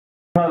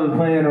Probably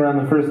playing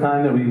around the first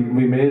time that we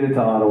made it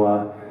to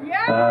Ottawa.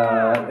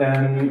 Yeah!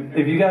 And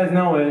if you guys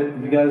know it,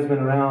 if you guys have been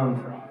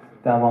around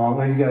that long,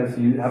 or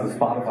you have a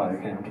Spotify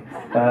account.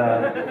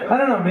 I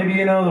don't know, maybe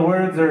you know the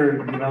words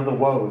or you know the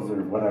woes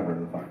or whatever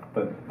the fuck.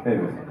 But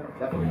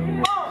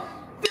anyways.